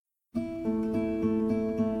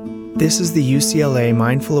This is the UCLA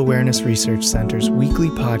Mindful Awareness Research Center's weekly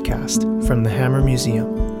podcast from the Hammer Museum,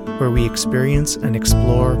 where we experience and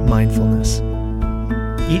explore mindfulness.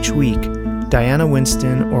 Each week, Diana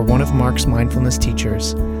Winston or one of Mark's mindfulness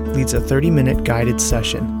teachers leads a 30-minute guided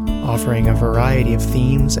session offering a variety of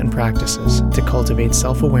themes and practices to cultivate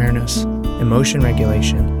self-awareness, emotion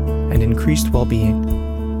regulation, and increased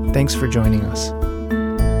well-being. Thanks for joining us.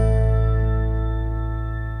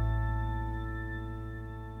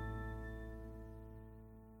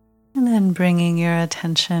 And then bringing your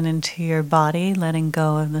attention into your body, letting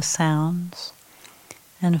go of the sounds,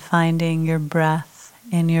 and finding your breath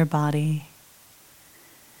in your body.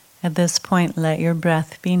 At this point, let your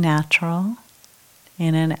breath be natural,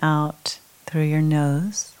 in and out through your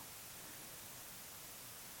nose.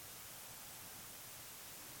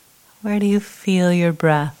 Where do you feel your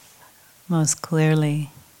breath most clearly?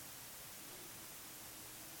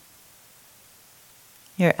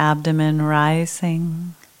 Your abdomen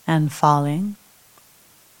rising and falling,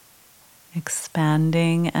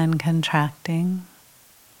 expanding and contracting.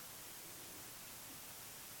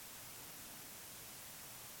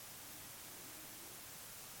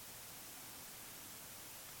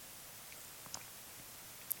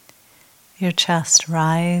 Your chest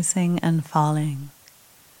rising and falling,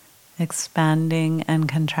 expanding and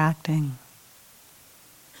contracting.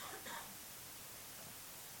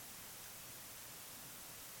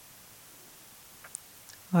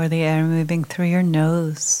 Or the air moving through your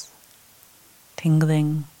nose,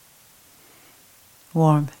 tingling,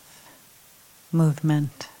 warmth,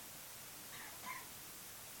 movement.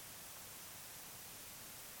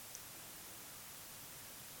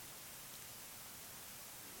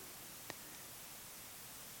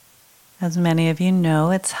 As many of you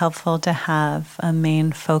know, it's helpful to have a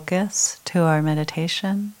main focus to our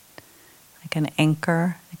meditation, like an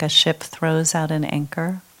anchor, like a ship throws out an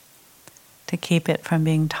anchor, to keep it from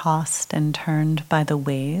being tossed and turned by the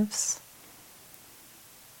waves.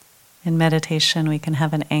 In meditation, we can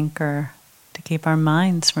have an anchor to keep our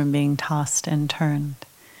minds from being tossed and turned.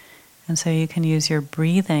 And so you can use your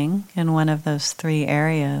breathing in one of those three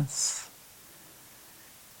areas,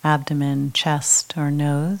 abdomen, chest, or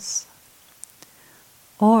nose.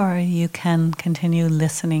 Or you can continue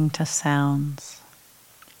listening to sounds.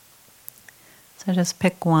 So just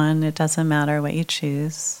pick one, it doesn't matter what you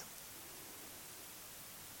choose.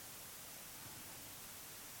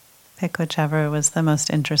 Pick whichever was the most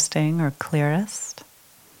interesting or clearest.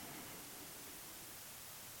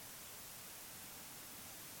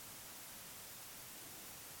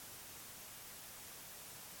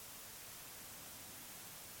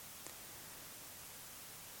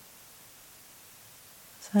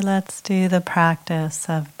 So let's do the practice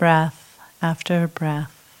of breath after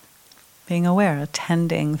breath, being aware,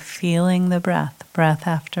 attending, feeling the breath, breath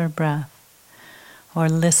after breath, or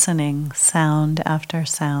listening sound after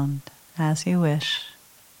sound, as you wish.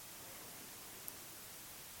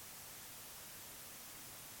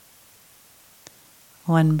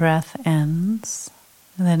 One breath ends,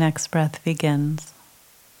 the next breath begins.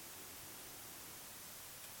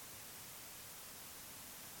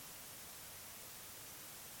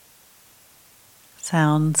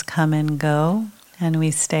 Sounds come and go, and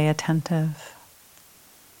we stay attentive.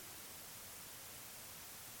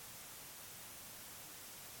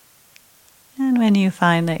 And when you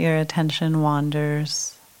find that your attention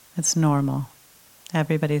wanders, it's normal.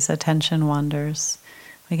 Everybody's attention wanders.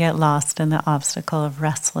 We get lost in the obstacle of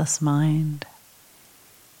restless mind.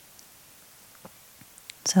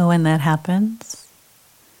 So when that happens,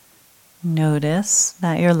 notice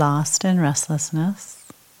that you're lost in restlessness.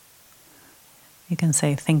 You can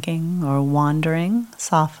say thinking or wandering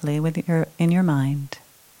softly in your mind,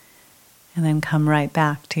 and then come right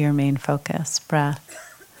back to your main focus, breath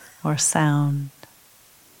or sound.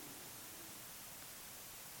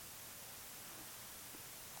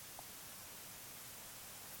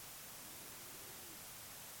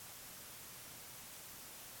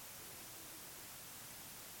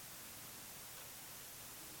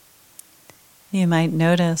 You might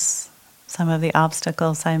notice some of the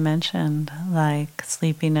obstacles I mentioned, like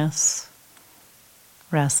sleepiness,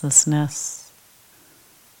 restlessness,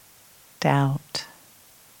 doubt,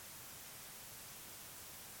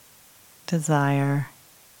 desire,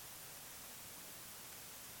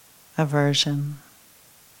 aversion.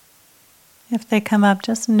 If they come up,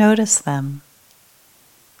 just notice them.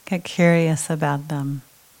 Get curious about them.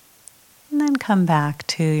 And then come back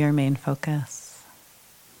to your main focus.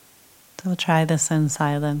 So we'll try this in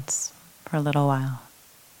silence for a little while.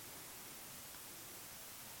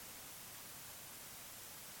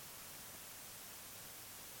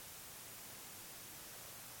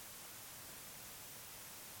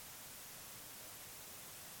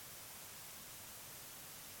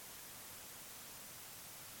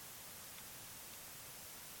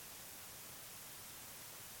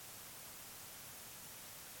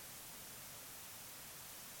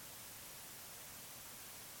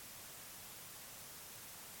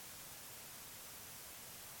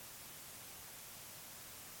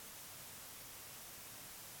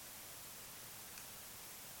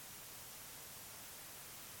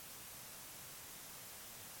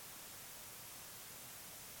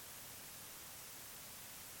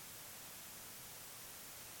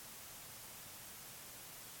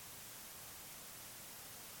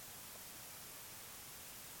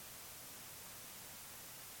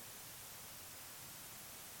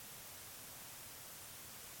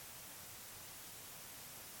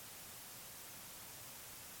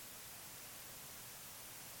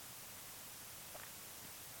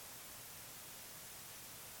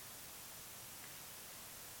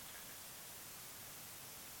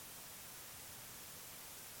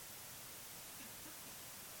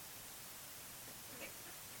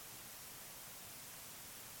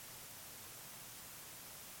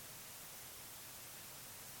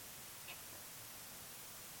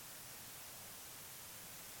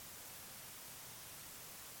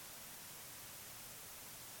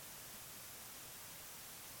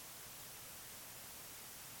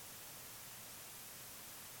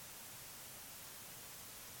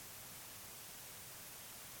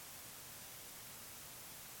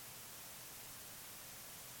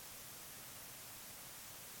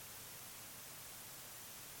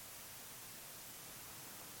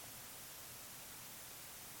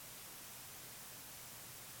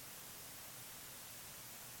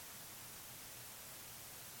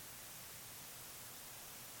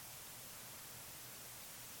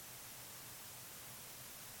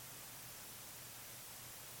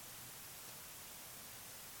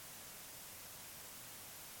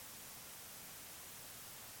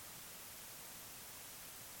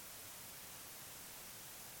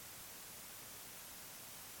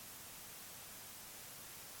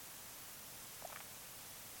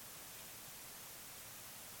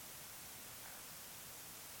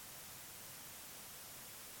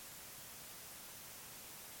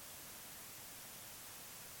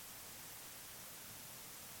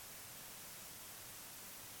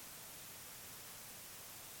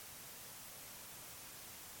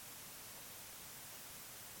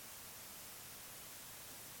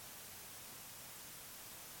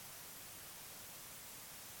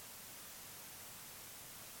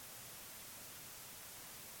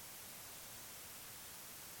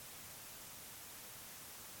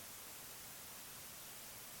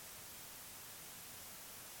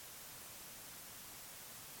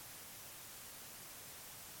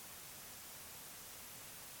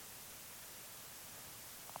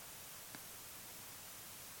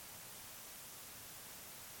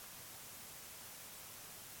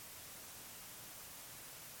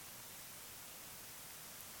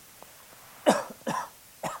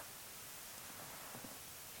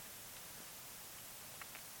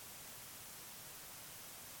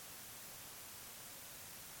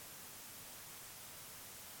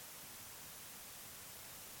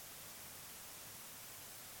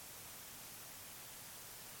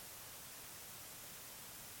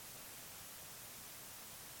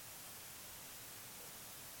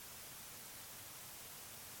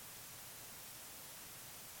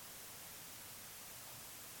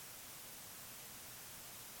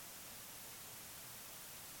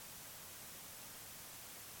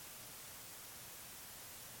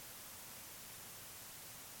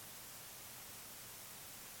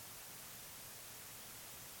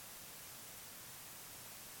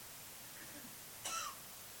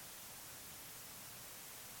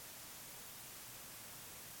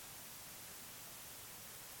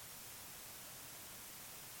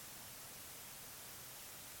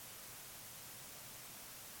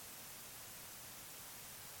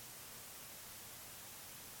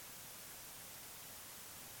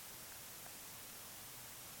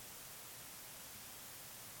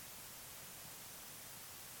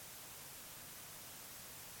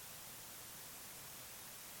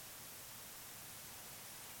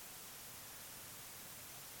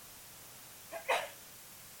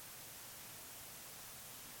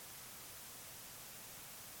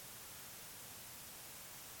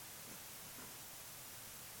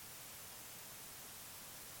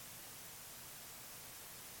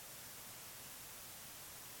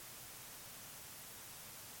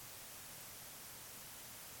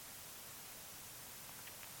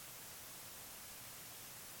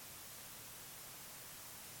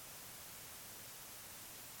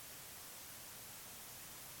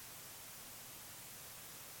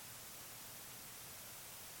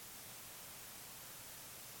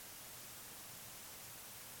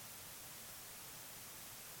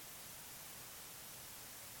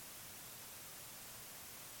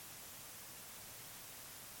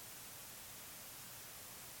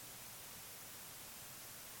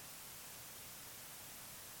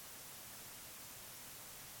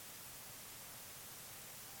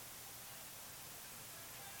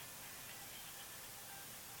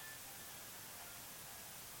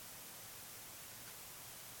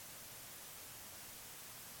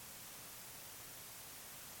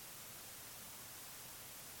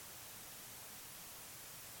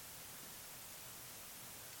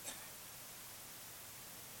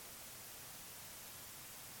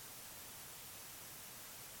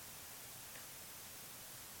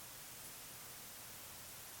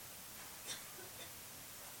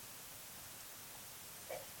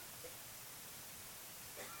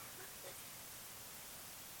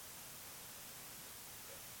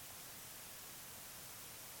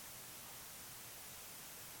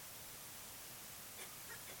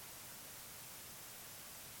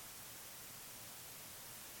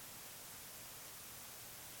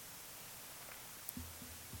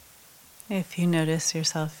 If you notice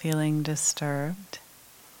yourself feeling disturbed,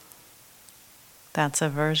 that's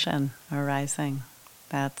aversion arising.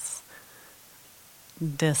 That's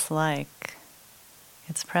dislike.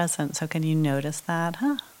 It's present. So can you notice that?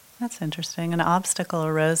 That's interesting. An obstacle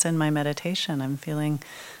arose in my meditation. I'm feeling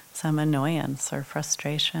some annoyance or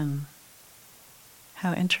frustration.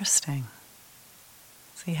 How interesting.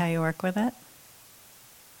 See how you work with it?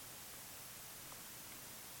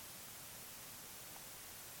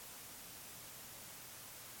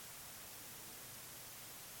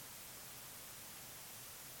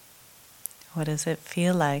 What does it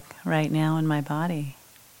feel like right now in my body?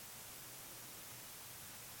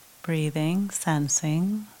 Breathing,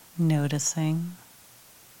 sensing, noticing.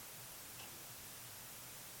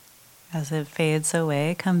 As it fades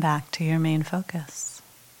away, come back to your main focus.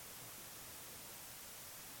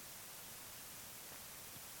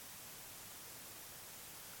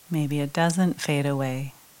 Maybe it doesn't fade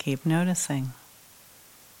away. Keep noticing.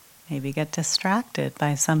 Maybe get distracted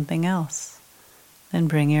by something else. Then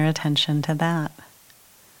bring your attention to that.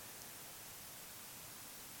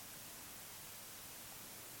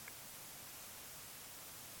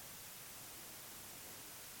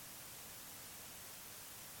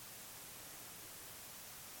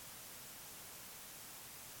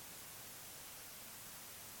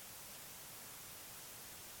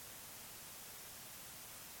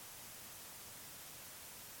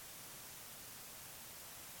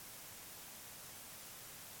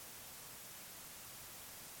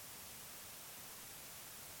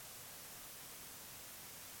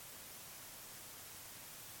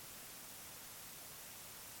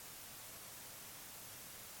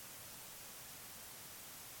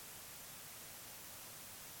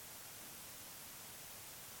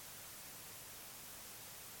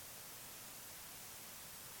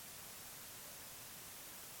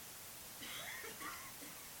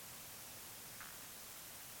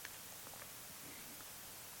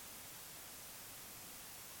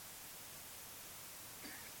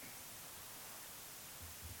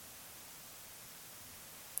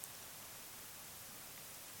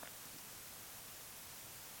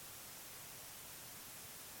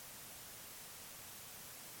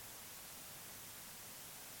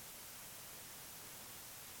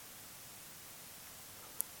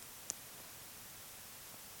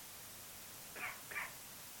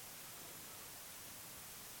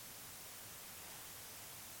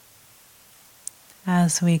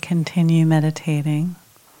 As we continue meditating,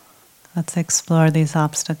 let's explore these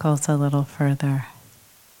obstacles a little further.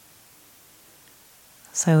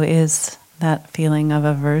 So is that feeling of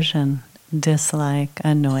aversion, dislike,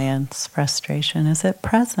 annoyance, frustration, is it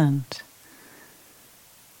present?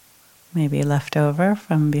 Maybe left over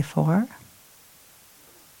from before?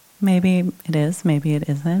 Maybe it is, maybe it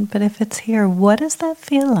isn't. But if it's here, what does that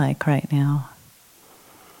feel like right now?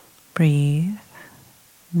 Breathe,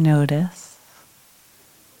 notice.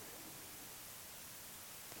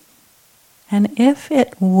 And if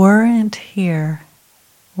it weren't here,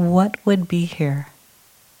 what would be here?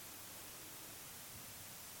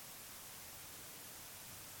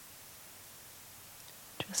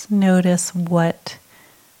 Just notice what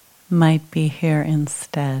might be here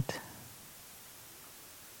instead.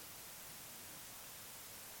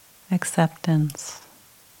 Acceptance,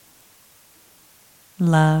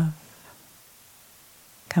 love,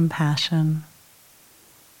 compassion.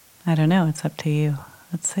 I don't know, it's up to you.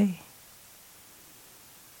 Let's see.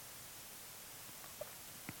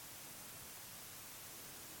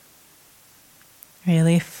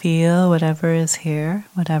 Really feel whatever is here,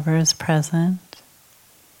 whatever is present.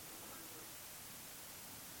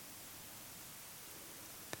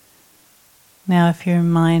 Now, if your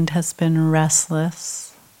mind has been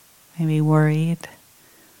restless, maybe worried,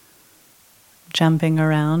 jumping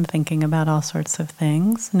around, thinking about all sorts of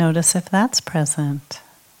things, notice if that's present.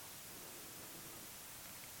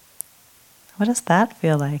 What does that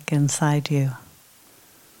feel like inside you?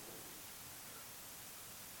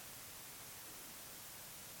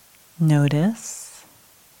 Notice,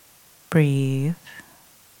 breathe.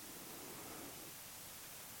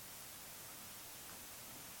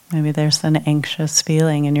 Maybe there's an anxious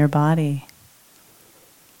feeling in your body,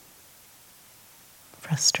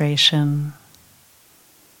 frustration.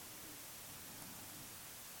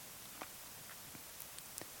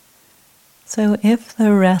 So if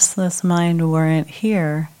the restless mind weren't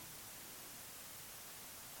here,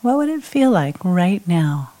 what would it feel like right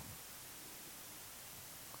now?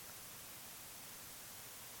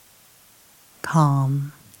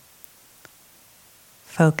 Calm,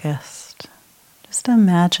 focused. Just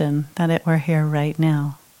imagine that it were here right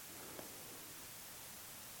now.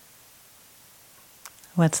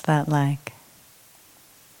 What's that like?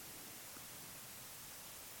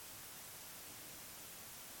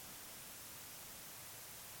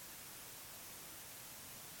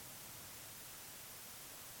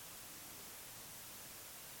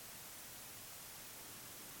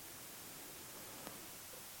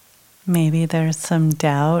 Maybe there's some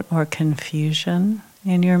doubt or confusion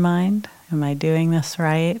in your mind. Am I doing this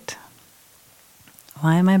right?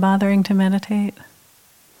 Why am I bothering to meditate?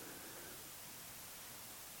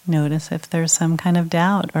 Notice if there's some kind of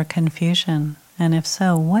doubt or confusion. And if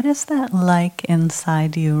so, what is that like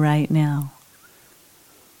inside you right now?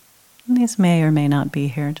 And these may or may not be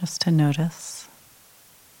here, just to notice.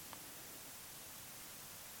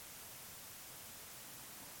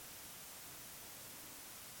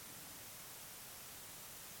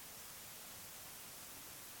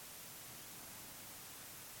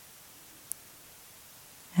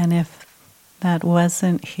 And if that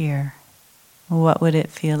wasn't here, what would it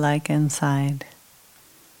feel like inside?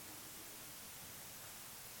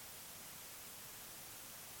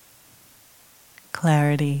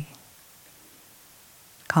 Clarity,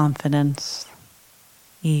 confidence,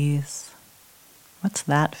 ease. What's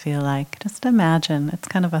that feel like? Just imagine. It's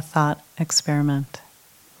kind of a thought experiment.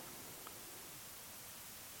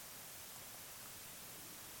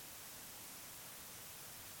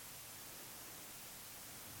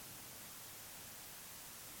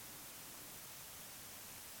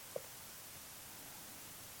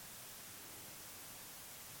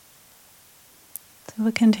 So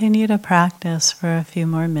we'll continue to practice for a few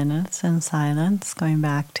more minutes in silence, going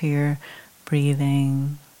back to your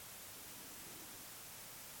breathing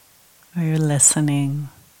or your listening.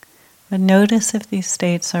 But notice if these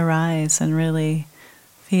states arise and really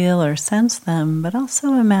feel or sense them, but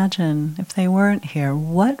also imagine if they weren't here,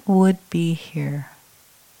 what would be here?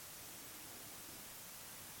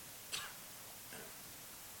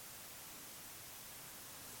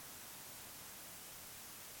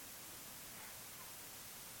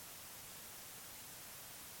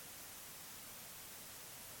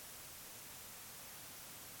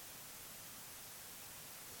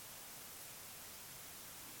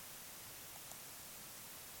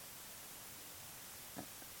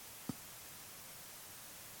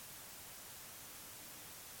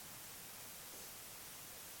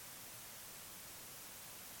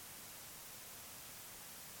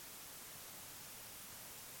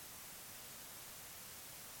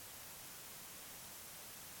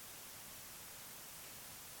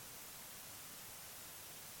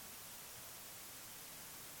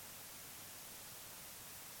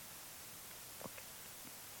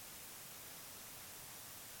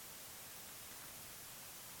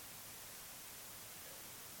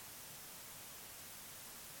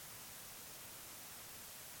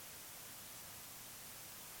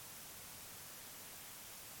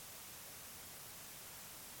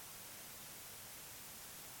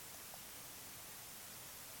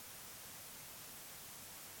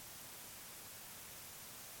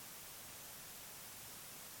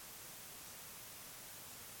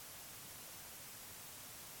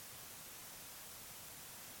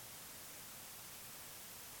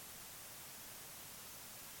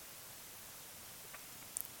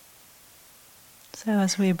 So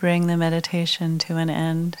as we bring the meditation to an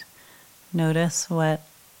end, notice what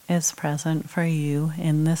is present for you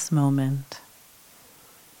in this moment.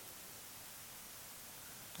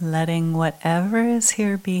 Letting whatever is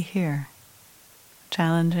here be here.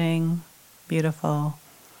 Challenging, beautiful,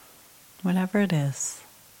 whatever it is.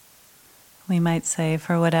 We might say,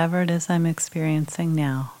 for whatever it is I'm experiencing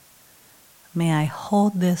now, may I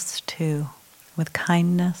hold this too with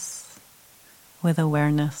kindness, with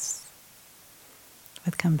awareness,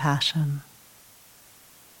 with compassion.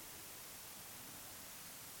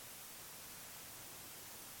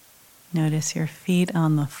 Notice your feet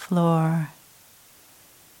on the floor.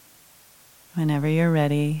 Whenever you're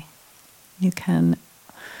ready, you can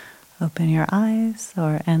open your eyes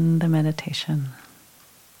or end the meditation.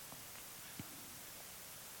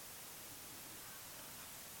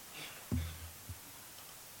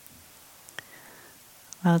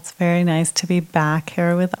 Well, it's very nice to be back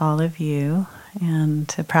here with all of you and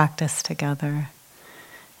to practice together.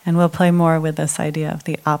 And we'll play more with this idea of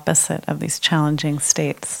the opposite of these challenging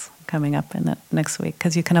states coming up in the next week,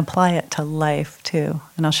 because you can apply it to life too.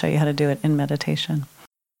 And I'll show you how to do it in meditation.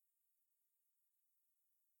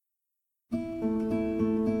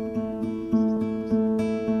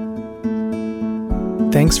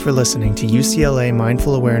 Thanks for listening to UCLA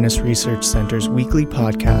Mindful Awareness Research Center's weekly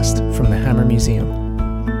podcast from the Hammer Museum.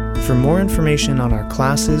 For more information on our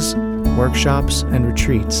classes, workshops, and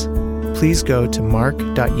retreats, please go to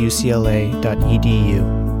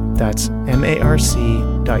marc.ucla.edu. That's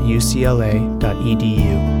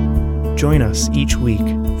marc.ucla.edu. Join us each week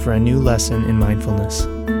for a new lesson in mindfulness.